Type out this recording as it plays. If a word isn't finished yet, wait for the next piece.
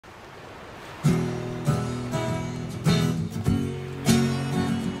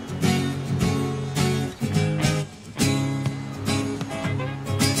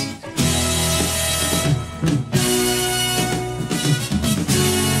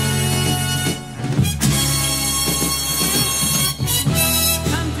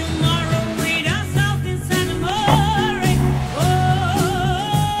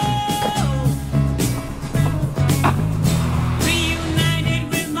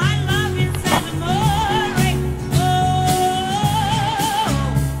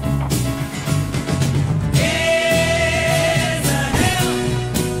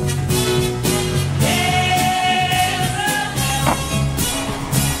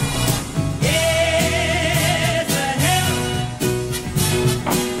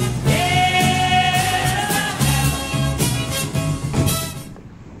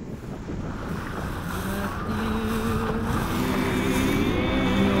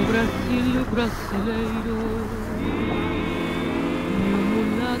Brasil brasileiro, meu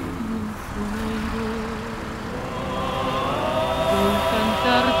mulato funeiro, vou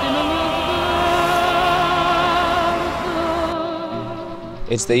cantarte na minha versos.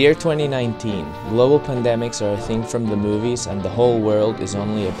 It's the year 2019. Global pandemics are a thing from the movies and the whole world is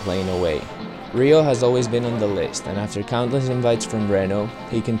only a plane away. Rio has always been on the list, and after countless invites from Reno,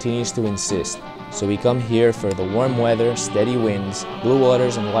 he continues to insist. So we come here for the warm weather, steady winds, blue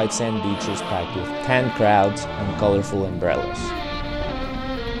waters and white sand beaches packed with canned crowds and colorful umbrellas.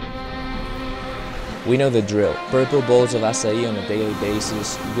 We know the drill. Purple bowls of acai on a daily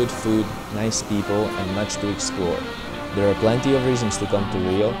basis, good food, nice people, and much to explore. There are plenty of reasons to come to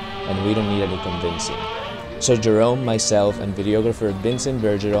Rio, and we don't need any convincing. So Jerome, myself, and videographer Vincent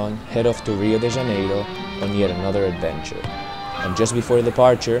Bergeron head off to Rio de Janeiro on yet another adventure. And just before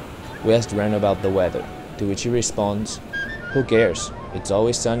departure, we asked Ren about the weather, to which he responds, "Who cares? It's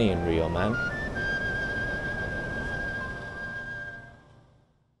always sunny in Rio, man."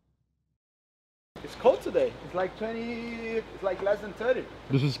 It's cold today. It's like 20, it's like less than 30.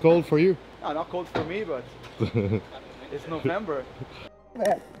 This is cold for you? No, not cold for me, but it's November.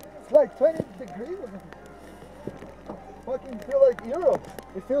 Man, it's like 20 degrees. Fucking feel like Europe.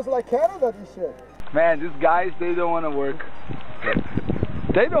 It feels like Canada, this shit. Man, these guys, they don't want to work.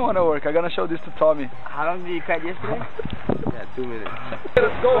 They don't want to work. I'm gonna show this to Tommy. How long did you kite yesterday? Yeah, 2 minutes.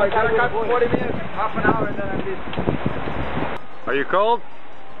 Let's go. I gotta kite for 40 minutes, half an hour, and then I'm leaving. Are you cold?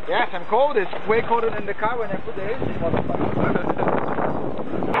 Yes, I'm cold. It's way colder than the car when I put the AC, motherfucker.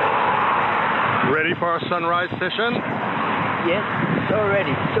 Ready for our sunrise session? Yes, so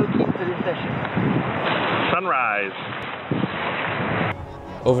ready. So keen for this session. Sunrise.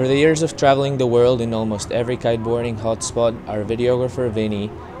 Over the years of traveling the world in almost every kiteboarding hotspot, our videographer Vinny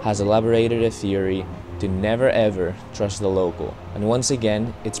has elaborated a theory to never ever trust the local. And once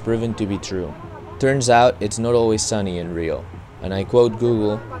again, it's proven to be true. Turns out, it's not always sunny in Rio. And I quote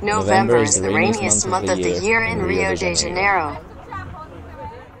Google, November is the rainiest month of the year in Rio de Janeiro.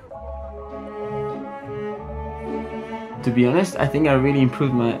 To be honest, I think I really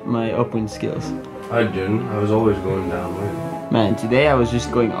improved my upwind skills. I didn't. I was always going downwind. Man, today I was just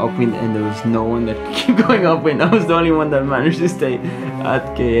going upwind and there was no one that could keep going upwind. I was the only one that managed to stay at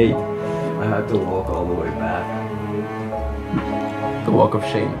K8. I had to walk all the way back. The walk of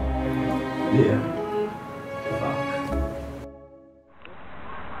shame. Yeah.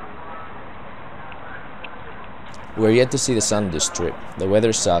 We're yet to see the sun this trip. The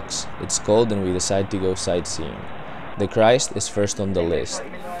weather sucks, it's cold and we decide to go sightseeing. The Christ is first on the list.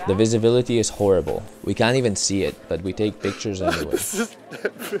 The visibility is horrible. We can't even see it, but we take pictures anyway.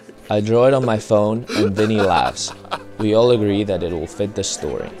 I draw it on my phone and Vinny laughs. We all agree that it will fit the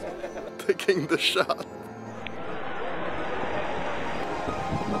story. Taking the shot.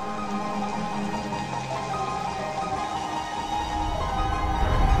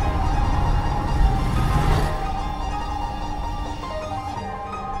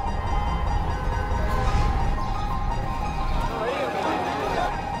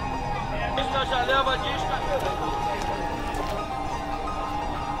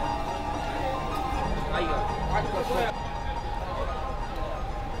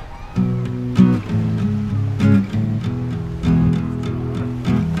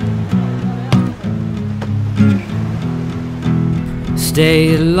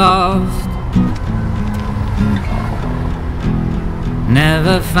 Stay lost,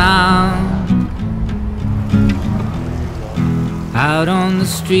 never found, out on the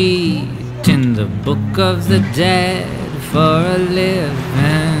street in the book of the dead for a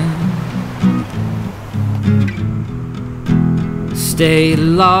living. Stay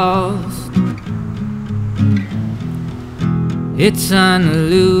lost, it's an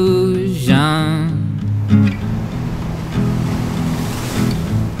illusion.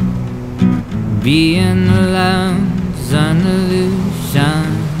 Being alone's an illusion.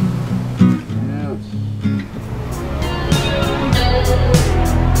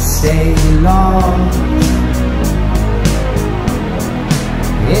 Stay lost,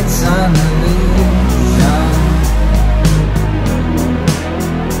 it's an illusion.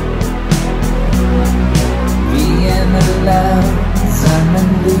 Being alone's an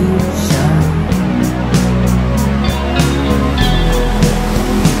illusion.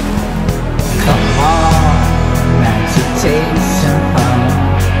 Agitation,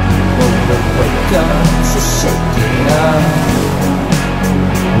 we'll wake up to shake it up.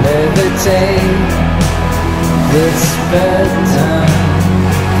 Levitate, this burden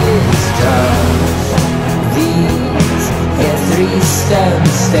is just these here 3 steps.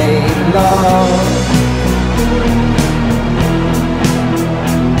 Stay lost.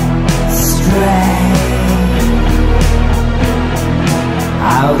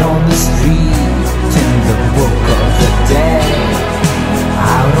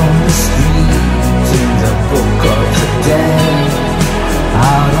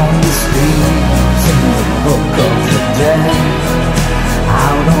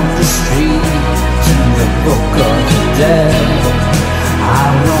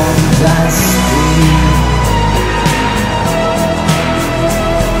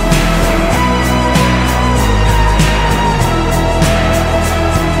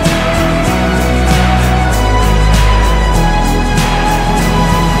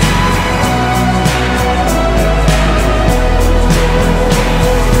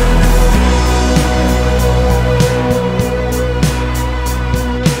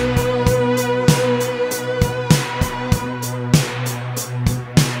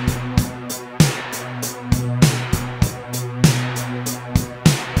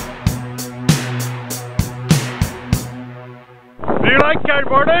 you like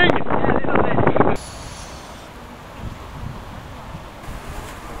kiteboarding?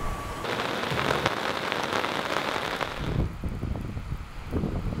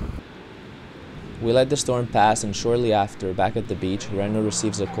 We let the storm pass, and shortly after, back at the beach, Reno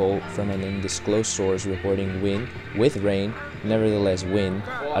receives a call from an undisclosed source reporting wind, with rain, nevertheless wind,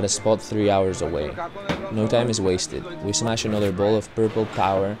 at a spot 3 hours away. No time is wasted. We smash another ball of purple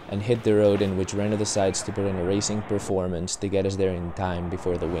power and hit the road, in which Reno decides to put in a racing performance to get us there in time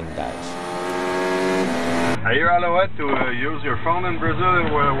before the wind dies. Are you allowed to use your phone in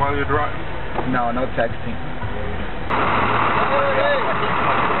Brazil while you drive? No, no texting.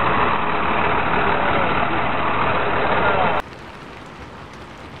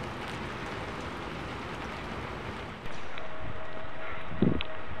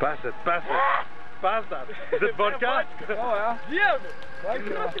 Pass it, pass it. Pass that. Is it vodka? Oh, yeah.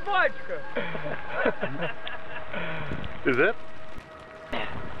 Is it?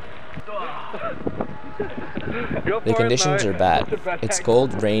 The conditions are bad. It's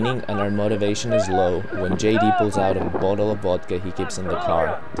cold, raining, and our motivation is low when JD pulls out a bottle of vodka he keeps in the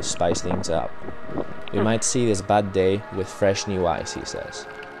car to spice things up. We might see this bad day with fresh new ice, he says.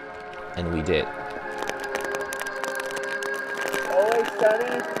 And we did. Always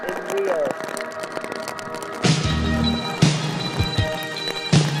sunny in Rio.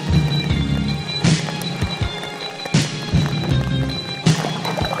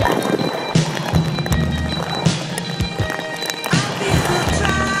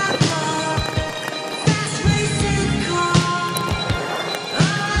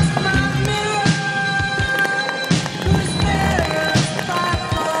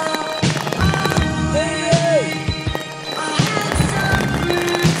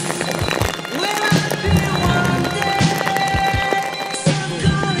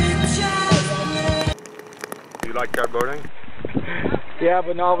 Like kiteboarding? Yeah,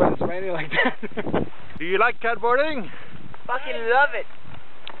 but not when it's raining like that. Do you like kiteboarding? Fucking love it.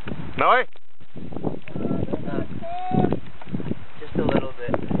 No? Just a little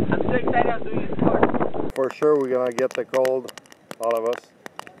bit. I'm so excited I'm doing this part. For sure we're gonna get the cold, all of us.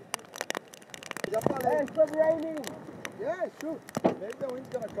 Hey, stop raining! Yeah, shoot. Maybe the wind's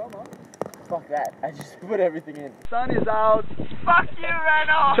gonna come, huh? Fuck that. I just put everything in. Sun is out. Fuck you,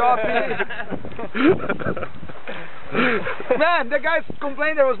 Reno! Choppy. Man, the guys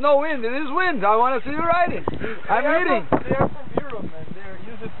complained there was no wind. It is wind. I want to see you riding. I'm reading. They are from Europe, man. They're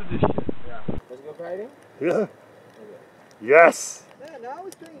used to this shit. Yeah. Let's go riding? Yeah. Yes! Yeah, now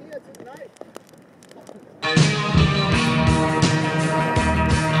we're staying here tonight.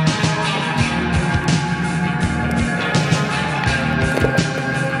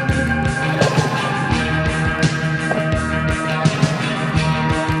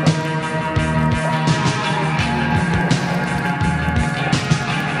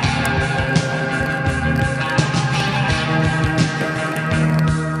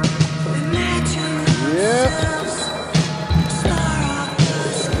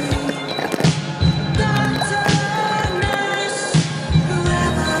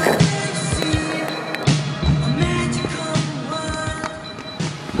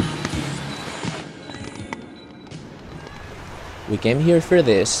 We came here for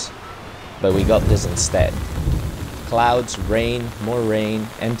this, but we got this instead. Clouds, rain, more rain,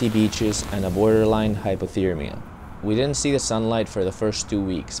 empty beaches, and a borderline hypothermia. We didn't see the sunlight for the first 2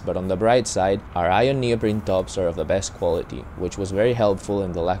 weeks, but on the bright side, our ion neoprene tops are of the best quality, which was very helpful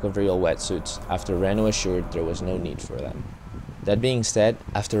in the lack of real wetsuits after Reno assured there was no need for them. That being said,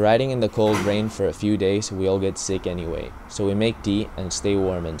 after riding in the cold rain for a few days, we all get sick anyway, so we make tea and stay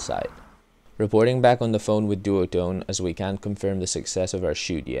warm inside. Reporting back on the phone with DUOTONE, as we can't confirm the success of our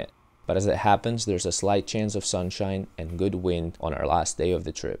shoot yet. But as it happens, there's a slight chance of sunshine and good wind on our last day of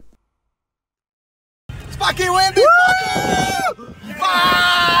the trip. It's fucking windy!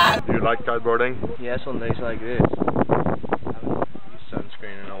 Do you like kiteboarding? Yes, on days like this. I haven't used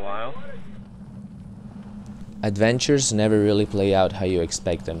sunscreen in a while. Adventures never really play out how you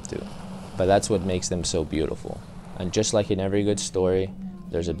expect them to, but that's what makes them so beautiful. And just like in every good story,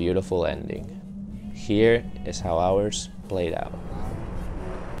 there's a beautiful ending. Here is how ours played out.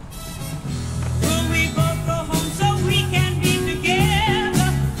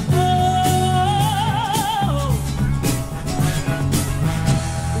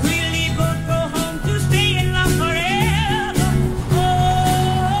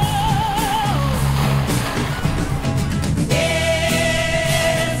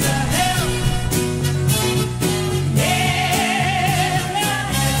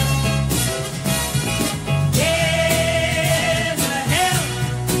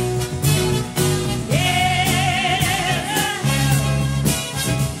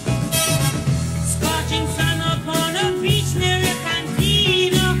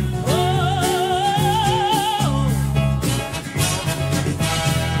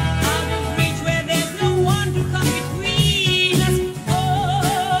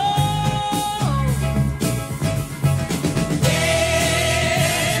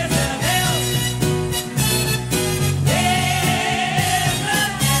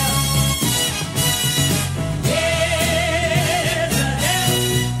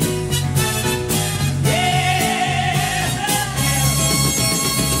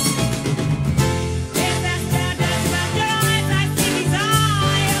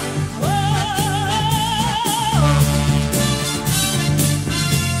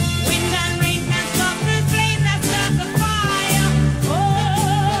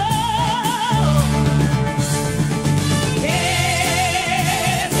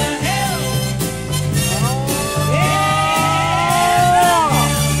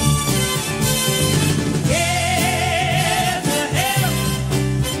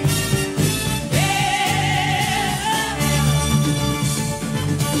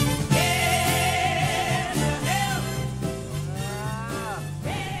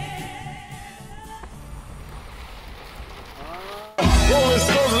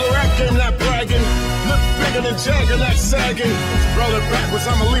 jagging, that sagging. Roll it backwards,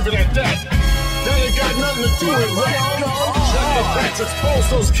 I'ma leave it at that. They ain't got nothing to do with rap. Check the facts, expose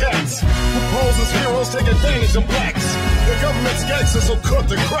those cats who pose as heroes, take advantage of blacks. The government's gangsters will cook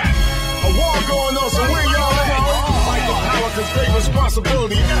the crap. A war going on, so where y'all at? Fight the power, cause great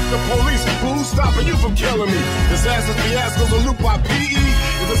responsibility. F the police, who's stopping you from killing me? Disasters, fiascos, are looped by PE.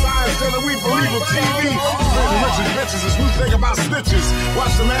 It's a science that we believe in TV. Spreading riches, bitches, is new thing about snitches.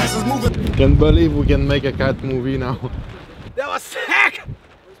 Watch the masses moving. Can't believe we can make a cat movie now. That was sick!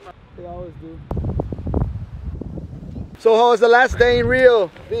 They always do. So how was the last day in Rio,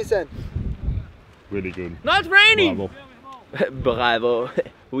 Vincent? Really good. Not raining! Bravo. Bravo.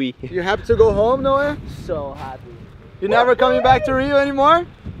 Oui. You happy to go home, Noe? So happy. You never coming back to Rio anymore?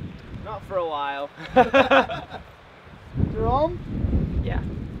 Not for a while. Jerome? Yeah,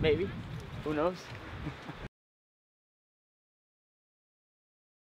 maybe. Who knows?